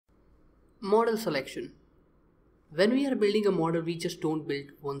Model selection. When we are building a model, we just don't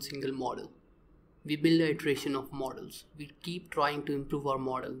build one single model. We build an iteration of models. We keep trying to improve our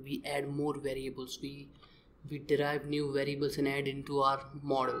model. We add more variables. We derive new variables and add into our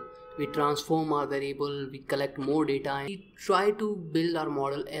model. We transform our variable. We collect more data. And we try to build our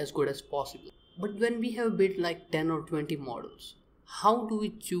model as good as possible. But when we have built like 10 or 20 models, how do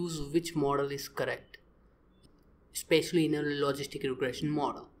we choose which model is correct? Especially in a logistic regression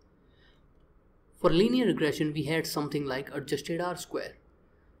model. For linear regression, we had something like adjusted R-square,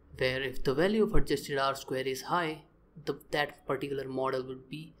 where if the value of adjusted R-square is high, that particular model would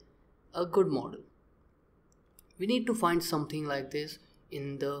be a good model. We need to find something like this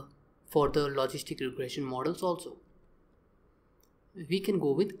for the logistic regression models also. We can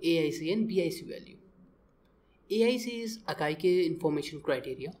go with AIC and BIC value. AIC is Akaike Information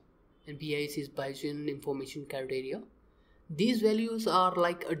Criterion and BIC is Bayesian Information Criteria. These values are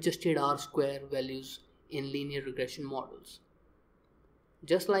like adjusted R-square values in linear regression models.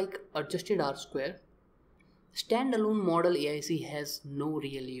 Just like adjusted R-square, standalone model AIC has no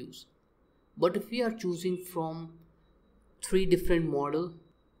real use. But if we are choosing from 3 different models,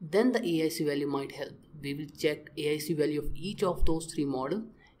 then the AIC value might help. We will check AIC value of each of those 3 models,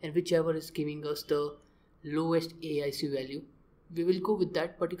 and whichever is giving us the lowest AIC value, we will go with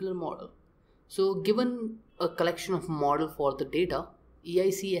that particular model. So given a collection of models for the data,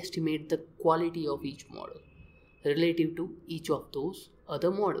 AIC estimates the quality of each model relative to each of those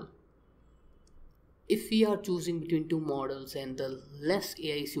other models. If we are choosing between 2 models, and the less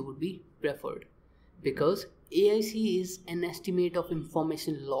AIC would be preferred, because AIC is an estimate of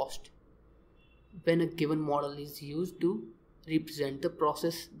information lost when a given model is used to represent the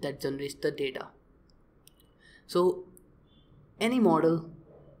process that generates the data. So any model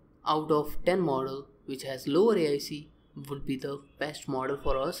out of 10 model which has lower AIC would be the best model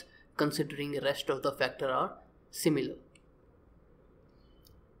for us, considering the rest of the factors are similar.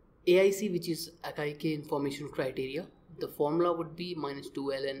 AIC, which is Akaike Information Criteria, the formula would be minus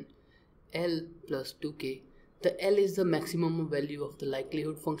 2L and L plus 2K. The L is the maximum value of the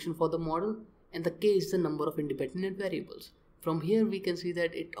likelihood function for the model, and the K is the number of independent variables. From here we can see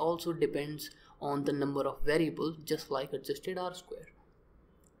that it also depends on the number of variables, just like adjusted R-square.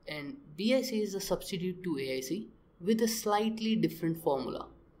 And BIC is a substitute to AIC with a slightly different formula.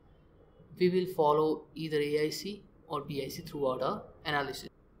 We will follow either AIC or BIC throughout our analysis.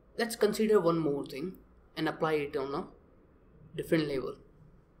 Let's consider one more thing and apply it on a different level.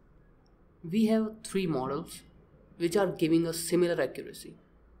 We have 3 models which are giving us similar accuracy.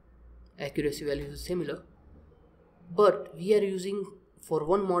 Accuracy values is similar, but we are using, for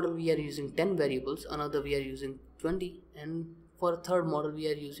one model we are using 10 variables, another we are using 20, and for a third model we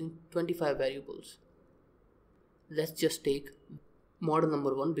are using 25 variables. Let's just take model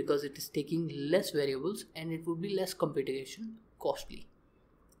number 1 because it is taking less variables and it would be less computation costly.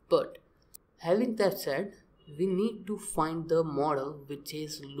 But having that said, we need to find the model which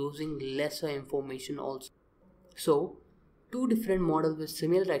is losing lesser information also. So 2 different models with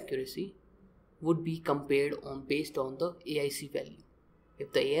similar accuracy would be compared based on the AIC value.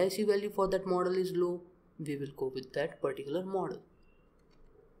 If the AIC value for that model is low, we will go with that particular model.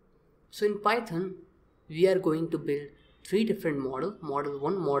 So in Python, we are going to build 3 different models, model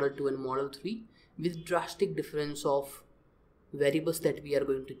 1, model 2 and model 3, with drastic difference of variables that we are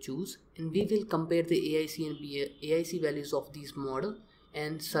going to choose, and we will compare the AIC and AIC values of these models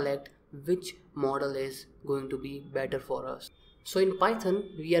and select which model is going to be better for us. So in Python,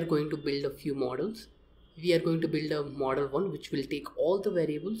 we are going to build a few models. We are going to build a model 1 which will take all the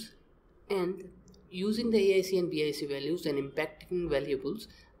variables, and using the AIC and BIC values and impacting variables,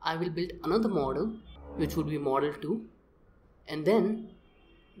 I will build another model which would be model 2, and then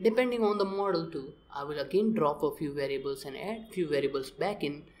depending on the model 2, I will again drop a few variables and add few variables back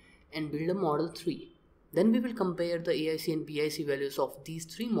in and build a model 3. Then we will compare the AIC and BIC values of these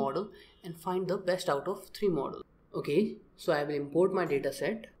 3 models and find the best out of 3 models. Okay, so I will import my data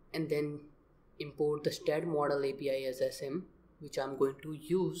set and then import the stat model API as SM, which I am going to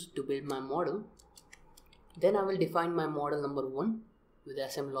use to build my model. Then I will define my model number 1 with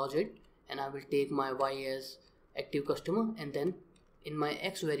SM logic, and I will take my Y as active customer, and then in my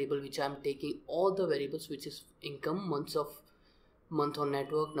X variable, which I am taking all the variables, which is income, month on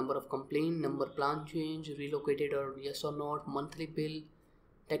network, number of complaint, number plan change, relocated or yes or not, monthly bill,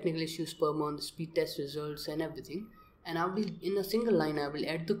 technical issues per month, speed test results and everything. And I will, in a single line, I will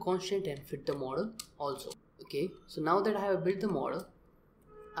add the constant and fit the model also. Okay, so now that I have built the model,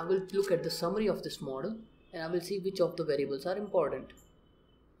 I will look at the summary of this model and I will see which of the variables are important.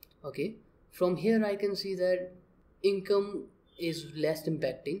 Okay, from here I can see that income is less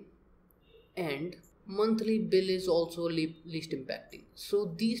impacting, and monthly bill is also least impacting.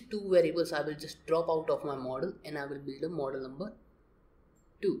 So these two variables I will just drop out of my model and I will build a model number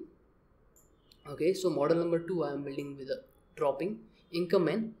 2. Okay, so model number 2 I am building with a dropping income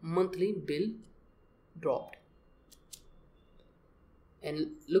and monthly bill dropped.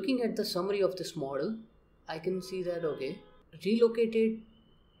 And looking at the summary of this model, I can see that okay, relocated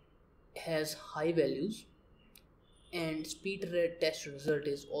has high values and speed test result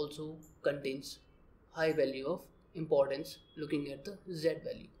is also contains high value of importance looking at the Z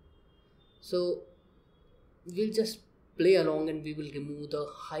value. So we'll just play along and we will remove the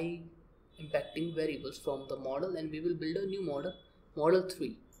high impacting variables from the model and we will build a new model, model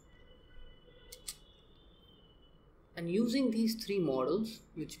 3. And using these 3 models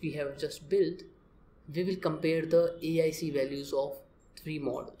which we have just built, we will compare the AIC values of 3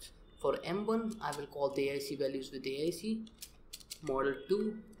 models. For M1 I will call the AIC values with AIC, model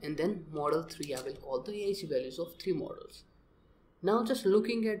 2, and then model 3 I will call the AIC values of 3 models. Now just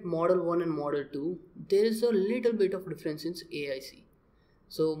looking at model 1 and model 2, there is a little bit of difference in AIC.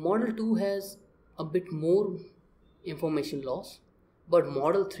 So model 2 has a bit more information loss, but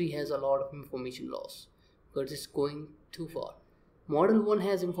model 3 has a lot of information loss because it's going too far. Model 1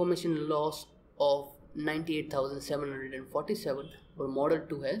 has information loss of 98,747, but model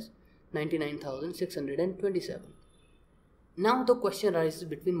 2 has 99,627. Now the question arises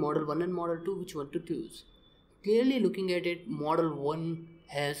between model 1 and model 2, which one to choose. Clearly looking at it, model 1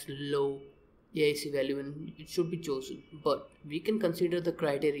 has low AIC value and it should be chosen, but we can consider the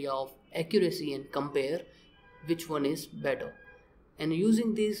criteria of accuracy and compare which one is better. And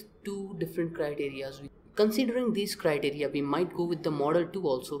using these two different criteria, considering these criteria, we might go with the model 2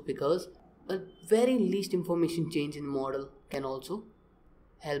 also, because a very least information change in model can also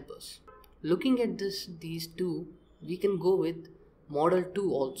help us. Looking at these two, we can go with model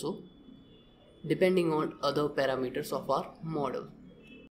 2 also, depending on other parameters of our model.